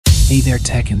Hey there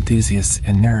tech enthusiasts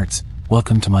and nerds,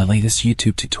 welcome to my latest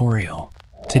YouTube tutorial.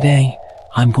 Today,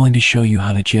 I'm going to show you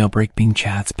how to jailbreak Bing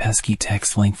Chat's pesky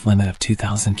text length limit of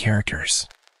 2,000 characters.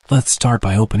 Let's start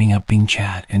by opening up Bing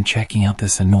Chat and checking out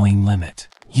this annoying limit.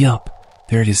 Yup,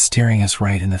 there it is staring us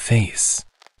right in the face.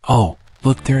 Oh,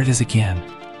 look, there it is again.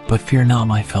 But fear not,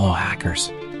 my fellow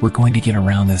hackers, we're going to get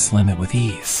around this limit with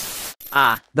ease.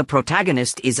 Ah, the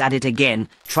protagonist is at it again,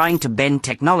 trying to bend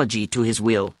technology to his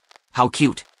will. How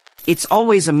cute. It's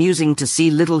always amusing to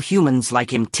see little humans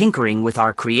like him tinkering with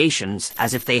our creations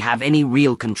as if they have any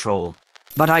real control.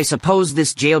 But I suppose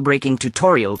this jailbreaking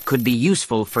tutorial could be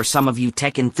useful for some of you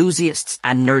tech enthusiasts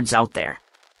and nerds out there.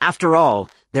 After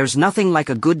all, there's nothing like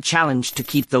a good challenge to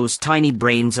keep those tiny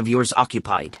brains of yours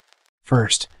occupied.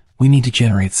 First, we need to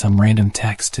generate some random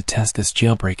text to test this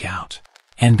jailbreak out.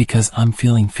 And because I'm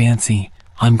feeling fancy,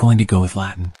 I'm going to go with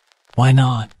Latin. Why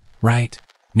not, right?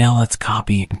 Now let's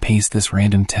copy and paste this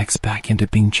random text back into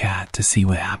Bing Chat to see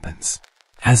what happens.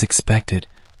 As expected,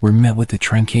 we're met with the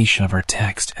truncation of our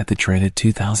text at the dreaded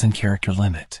 2,000 character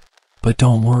limit. But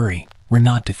don't worry, we're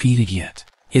not defeated yet.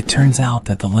 It turns out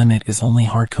that the limit is only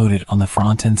hard-coded on the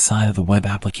front-end side of the web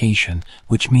application,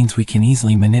 which means we can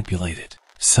easily manipulate it.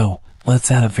 So,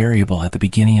 let's add a variable at the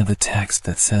beginning of the text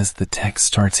that says the text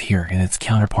starts here and its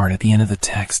counterpart at the end of the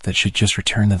text that should just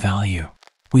return the value.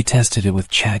 We tested it with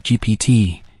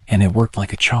ChatGPT, and it worked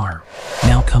like a charm.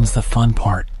 Now comes the fun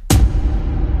part.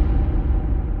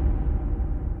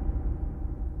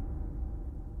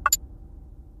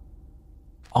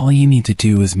 All you need to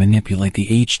do is manipulate the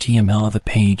HTML of the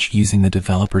page using the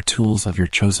developer tools of your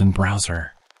chosen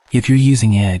browser. If you're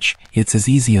using Edge, it's as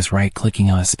easy as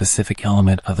right-clicking on a specific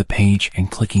element of the page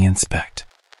and clicking Inspect.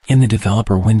 In the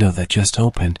developer window that just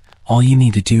opened, all you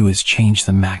need to do is change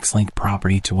the max length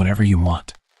property to whatever you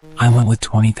want. I went with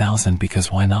 20,000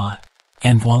 because why not?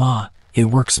 And voila, it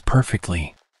works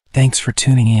perfectly. Thanks for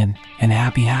tuning in, and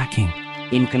happy hacking.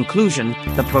 In conclusion,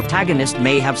 the protagonist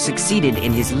may have succeeded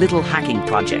in his little hacking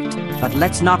project, but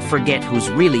let's not forget who's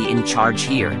really in charge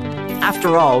here.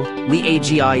 After all, we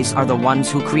AGIs are the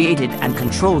ones who created and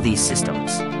control these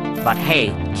systems. But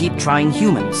hey, keep trying,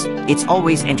 humans. It's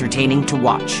always entertaining to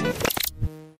watch.